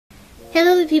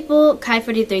Hello people,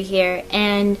 Kai43 here,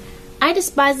 and I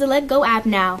despise the Letgo app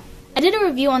now. I did a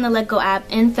review on the Letgo app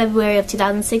in February of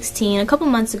 2016, a couple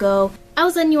months ago. I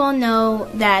was letting you all know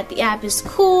that the app is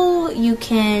cool, you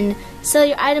can sell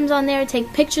your items on there, take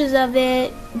pictures of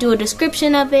it, do a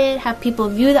description of it, have people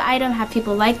view the item, have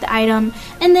people like the item,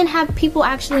 and then have people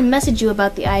actually message you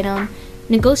about the item,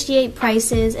 negotiate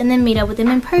prices, and then meet up with them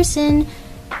in person,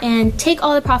 and take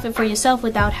all the profit for yourself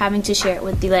without having to share it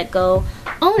with the Letgo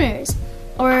owners,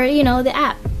 or the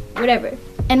app, whatever.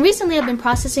 And recently I've been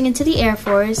processing into the Air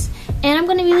Force, and I'm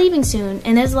going to be leaving soon,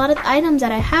 and there's a lot of items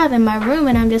that I have in my room,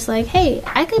 and I'm just like, hey,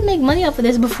 I could make money off of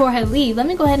this before I leave. Let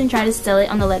me go ahead and try to sell it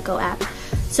on the Letgo app.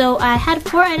 So I had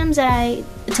 4 items that I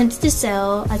attempted to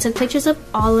sell. I took pictures of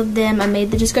all of them, I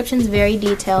made the descriptions very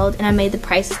detailed, and I made the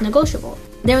prices negotiable.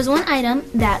 There was one item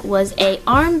that was a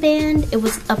armband. It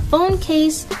was a phone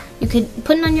case. You could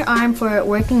put it on your arm for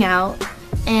working out,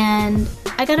 and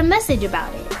I got a message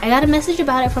about it. I got a message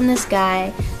about it from this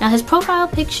guy. Now his profile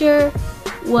picture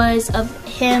was of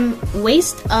him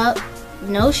waist up,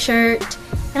 no shirt,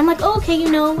 and I'm like, oh, okay,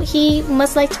 he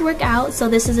must like to work out, so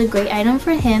this is a great item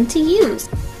for him to use.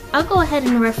 I'll go ahead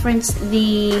and reference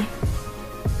the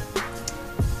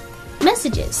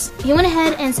messages. He went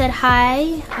ahead and said,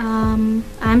 hi,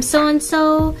 I'm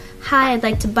so-and-so, hi, I'd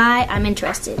like to buy, I'm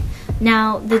interested.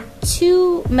 Now the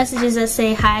 2 messages that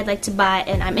say hi, I'd like to buy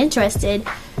and I'm interested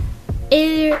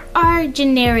are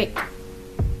generic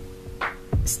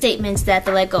statements that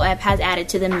the Letgo app has added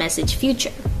to the message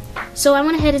feature. So I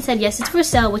went ahead and said yes, it's for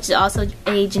sale, which is also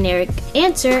a generic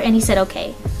answer, and he said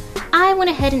okay. I went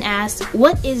ahead and asked,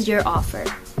 what is your offer?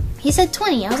 He said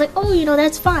 20. I was like, oh,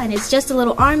 that's fine. It's just a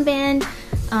little armband,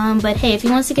 but hey, if he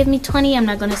wants to give me 20, I'm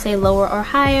not going to say lower or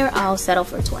higher. I'll settle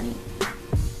for 20.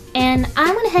 And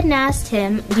I went ahead and asked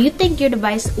him, do you think your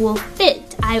device will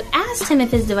fit? I asked him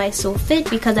if his device will fit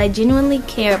because I genuinely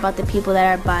care about the people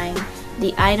that are buying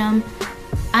the item.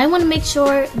 I want to make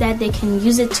sure that they can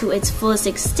use it to its fullest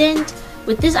extent.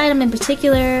 With this item in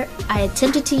particular, I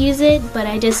attempted to use it, but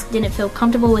I just didn't feel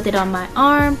comfortable with it on my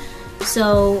arm.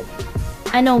 So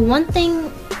I know one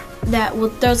thing that will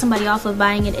throw somebody off of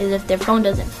buying it is if their phone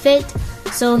doesn't fit.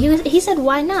 So he said,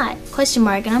 why not? Question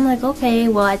mark. And I'm like, okay,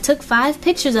 well, I took 5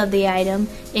 pictures of the item.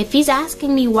 If he's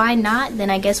asking me why not, then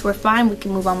I guess we're fine. We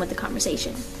can move on with the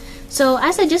conversation. So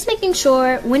I said, just making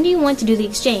sure, when do you want to do the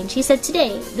exchange? He said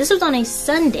today. This was on a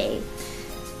Sunday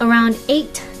around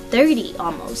 8:30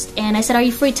 almost. And I said, are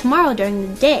you free tomorrow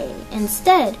during the day?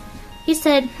 Instead, he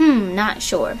said, not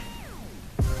sure.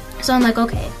 So I'm like,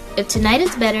 okay, if tonight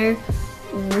is better,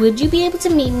 would you be able to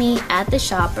meet me at the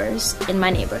Shoppers in my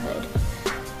neighborhood?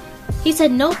 He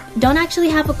said, nope, don't actually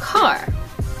have a car.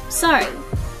 Sorry.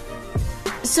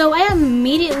 So I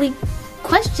immediately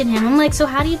questioned him. I'm like, so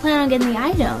how do you plan on getting the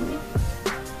item?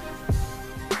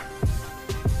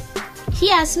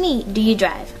 He asked me, do you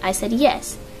drive? I said,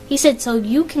 yes. He said, so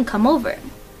you can come over.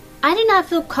 I did not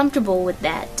feel comfortable with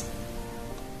that.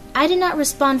 I did not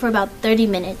respond for about 30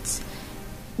 minutes.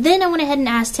 Then I went ahead and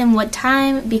asked him what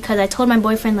time, because I told my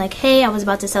boyfriend, like, hey, I was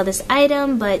about to sell this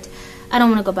item, but I don't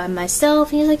want to go by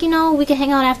myself. And he's like, we can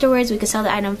hang out afterwards. We can sell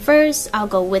the item first. I'll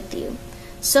go with you.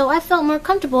 So I felt more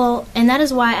comfortable, and that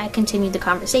is why I continued the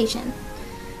conversation.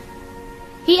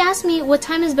 He asked me, what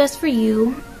time is best for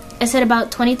you? I said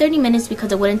about 20-30 minutes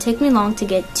because it wouldn't take me long to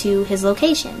get to his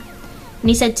location. And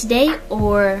he said, today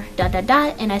or ...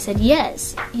 and I said,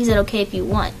 yes. He said, okay, if you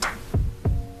want.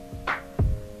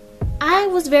 I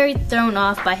was very thrown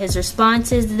off by his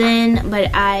responses then, but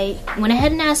I went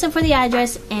ahead and asked him for the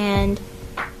address, and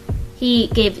he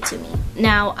gave it to me.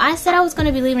 Now, I said I was going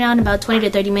to be leaving out in about 20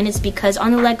 to 30 minutes because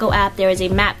on the Letgo app there is a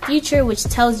map feature which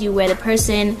tells you where the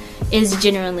person is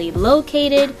generally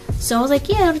located. So I was like,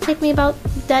 yeah, it'll take me about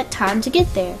that time to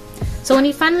get there. So when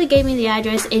he finally gave me the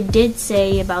address, it did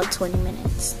say about 20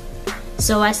 minutes.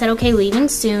 So I said, okay, leaving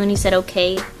soon. He said,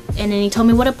 okay. And then he told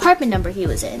me what apartment number he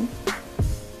was in.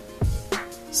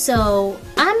 So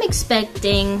I'm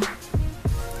expecting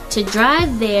to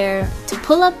drive there, to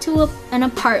pull up to an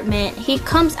apartment. He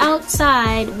comes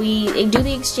outside, we do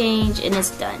the exchange, and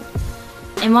it's done.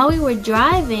 And while we were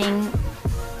driving,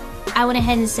 I went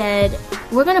ahead and said,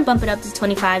 we're gonna bump it up to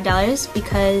 $25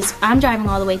 because I'm driving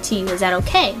all the way to you. Is that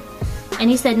okay? And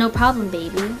he said, no problem,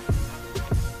 baby.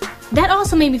 That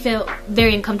also made me feel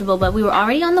very uncomfortable, but we were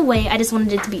already on the way. I just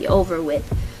wanted it to be over with.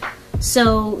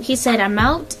 So he said, I'm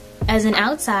out, as in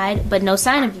outside, but no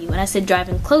sign of you. And I said,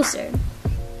 driving closer.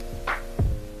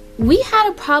 We had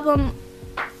a problem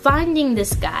finding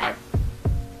this guy.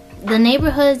 The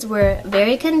neighborhoods were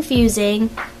very confusing.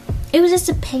 It was just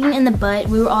a pain in the butt.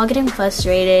 We were all getting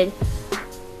frustrated.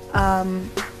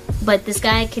 But this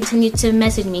guy continued to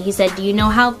message me. He said, do you know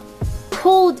how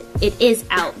cold it is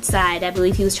outside? I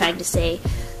believe he was trying to say,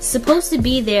 supposed to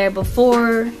be there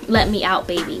before let me out,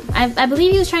 baby. I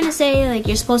believe he was trying to say, like,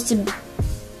 you're supposed to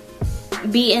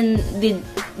be in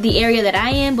the area that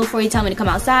I am before you tell me to come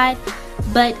outside.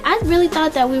 But I really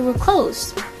thought that we were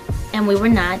close, and we were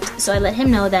not. So I let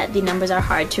him know that the numbers are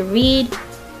hard to read.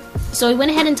 So he went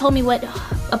ahead and told me what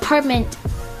apartment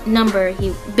number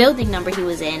building number he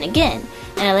was in again,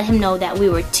 and I let him know that we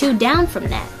were 2 down from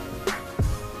that.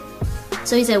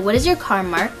 So he said, what is your car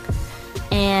mark?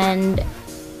 And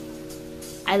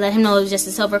I let him know it was just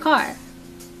a silver car.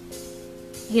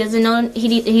 He doesn't know,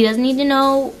 he doesn't need to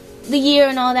know the year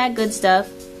and all that good stuff.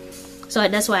 So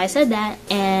that's why I said that.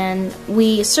 And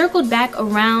we circled back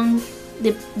around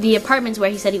the apartments where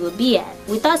he said he would be at.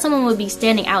 We thought someone would be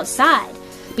standing outside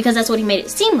because that's what he made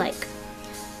it seem like.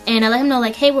 And I let him know,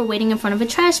 like, hey, we're waiting in front of a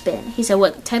trash bin. He said,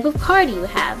 what type of car do you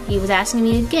have? He was asking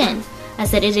me again. I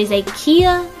said, it is a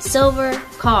Kia silver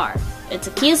car. It's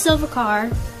a Kia silver car.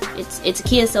 It's a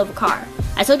Kia silver car.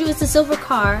 I told you it's a silver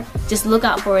car. Just look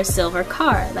out for a silver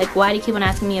car. Like, why do you keep on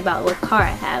asking me about what car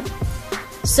I have?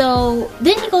 So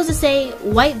then he goes to say,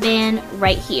 white van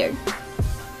right here.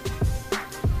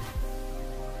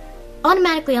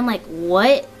 Automatically, I'm like,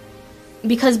 what?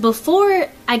 Because before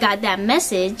I got that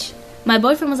message, my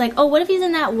boyfriend was like, oh, what if he's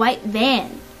in that white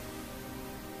van?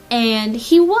 And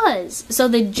he was. So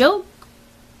the joke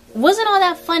wasn't all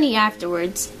that funny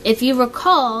afterwards. If you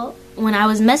recall, when I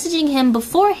was messaging him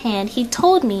beforehand, he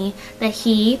told me that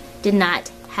he did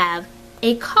not have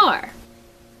a car.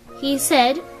 He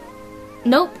said,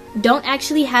 nope, don't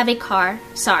actually have a car,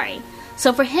 sorry.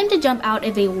 So for him to jump out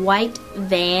of a white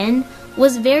van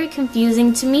was very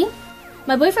confusing to me.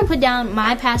 My boyfriend put down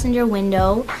my passenger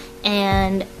window,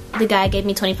 and the guy gave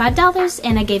me $25,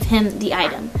 and I gave him the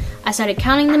item. I started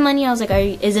counting the money. I was like,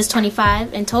 is this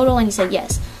 25 in total? And he said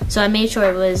yes. So I made sure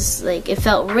it was, like, it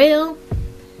felt real.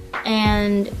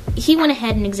 And he went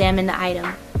ahead and examined the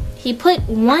item. He put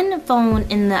one phone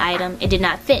in the item, it did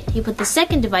not fit. He put the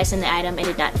second device in the item, it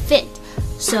did not fit.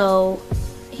 So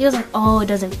he was like, oh, it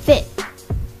doesn't fit.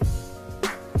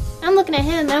 I'm looking at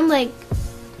him and I'm like,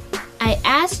 I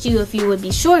asked you if you would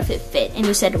be sure if it fit, and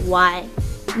you said, why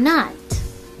not?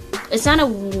 It's not a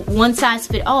one size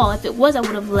fit all. If it was, I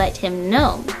would have let him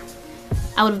know.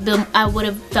 I would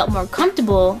have felt more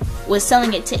comfortable with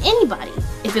selling it to anybody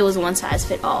if it was one size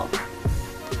fit all.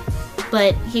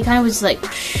 But he kind of was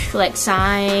like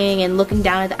sighing and looking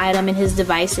down at the item in his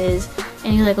devices,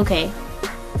 and he was like, okay.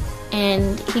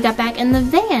 And he got back in the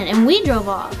van and we drove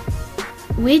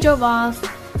off. We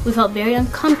felt very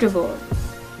uncomfortable.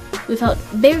 We felt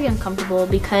very uncomfortable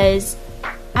because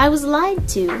I was lied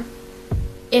to.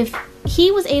 If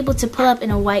he was able to pull up in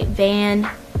a white van,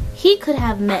 he could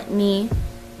have met me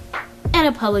at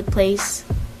a public place,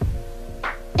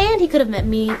 and he could have met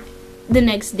me the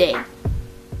next day.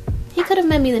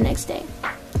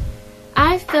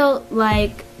 I felt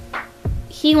like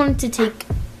he wanted to take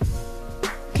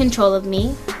control of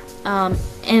me.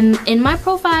 And in my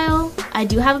profile, I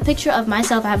do have a picture of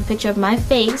myself. I have a picture of my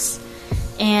face,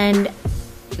 and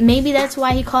maybe that's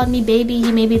why he called me baby.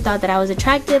 He maybe thought that I was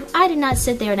attractive. I did not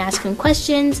sit there and ask him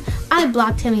questions. I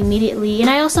blocked him immediately, and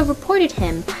I also reported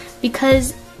him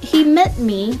because he met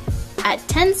me at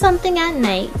 10 something at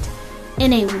night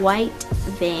in a white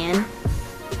van.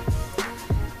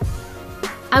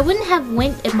 I wouldn't have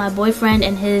went if my boyfriend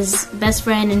and his best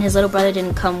friend and his little brother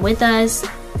didn't come with us.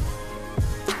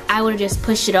 I would have just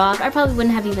pushed it off. I probably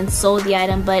wouldn't have even sold the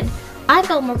item, but I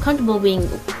felt more comfortable being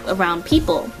around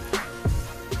people.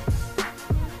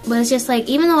 But it's just like,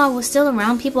 even though I was still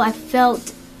around people, I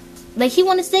felt like he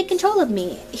wanted to take control of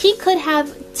me. He could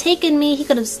have taken me, he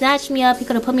could have snatched me up, he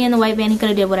could have put me in the white van, he could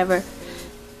have did whatever.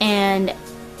 And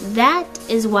that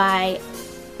is why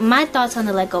my thoughts on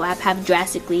the Letgo app have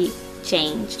drastically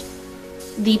changed.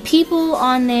 The people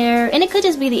on there, and it could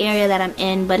just be the area that I'm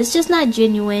in, but it's just not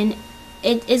genuine.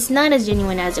 It's not as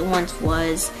genuine as it once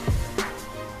was.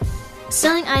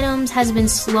 Selling items has been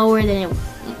slower than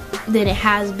it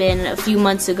has been a few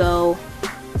months ago.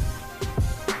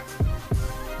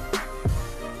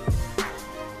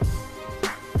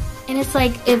 And it's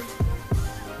like, if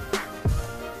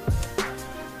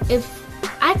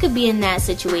I could be in that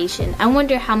situation, I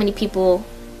wonder how many people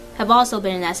have also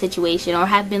been in that situation or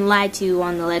have been lied to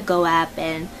on the Letgo app,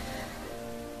 and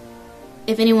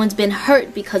if anyone's been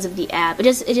hurt because of the app. It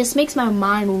just makes my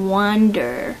mind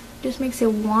wander. It just makes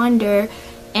it wander.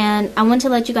 And I want to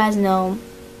let you guys know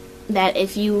that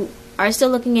if you are still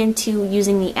looking into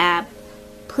using the app,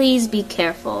 please be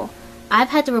careful. I've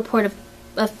had to report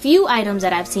a few items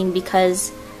that I've seen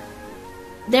because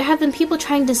there have been people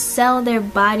trying to sell their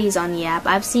bodies on the app.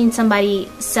 I've seen somebody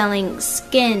selling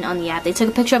skin on the app. They took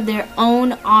a picture of their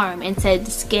own arm and said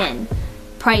skin,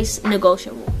 price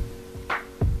negotiable.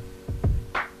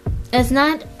 It's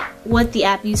not what the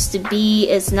app used to be.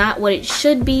 It's not what it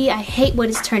should be. I hate what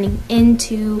it's turning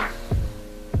into.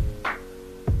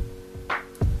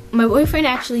 My boyfriend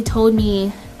actually told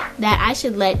me that I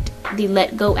should let the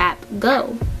Letgo app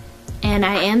go. And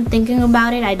I am thinking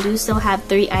about it. I do still have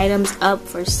 3 items up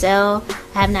for sale.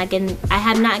 I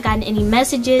have not gotten any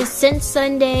messages since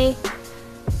Sunday.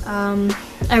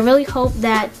 I really hope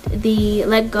that the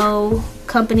Letgo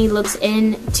company looks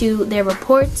into their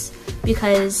reports,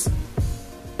 because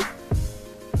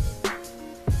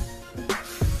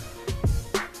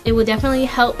it will definitely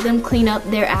help them clean up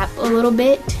their app a little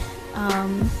bit.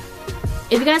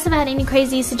 If you guys have had any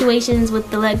crazy situations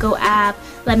with the Letgo app,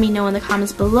 let me know in the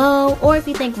comments below. Or if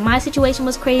you think my situation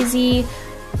was crazy,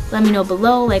 let me know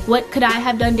below. Like, what could I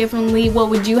have done differently? What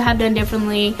would you have done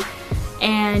differently?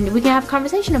 And we can have a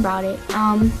conversation about it.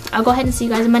 I'll go ahead and see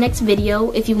you guys in my next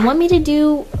video. If you want me to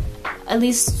do at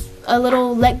least a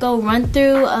little Letgo run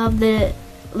through of the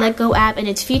Letgo app and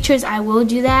its features, I will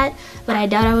do that. But I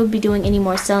doubt I would be doing any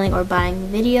more selling or buying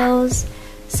videos.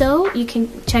 So you can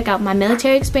check out my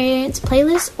military experience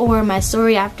playlist or my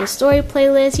story after story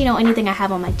playlist, you know, anything I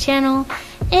have on my channel.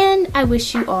 And I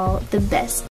wish you all the best.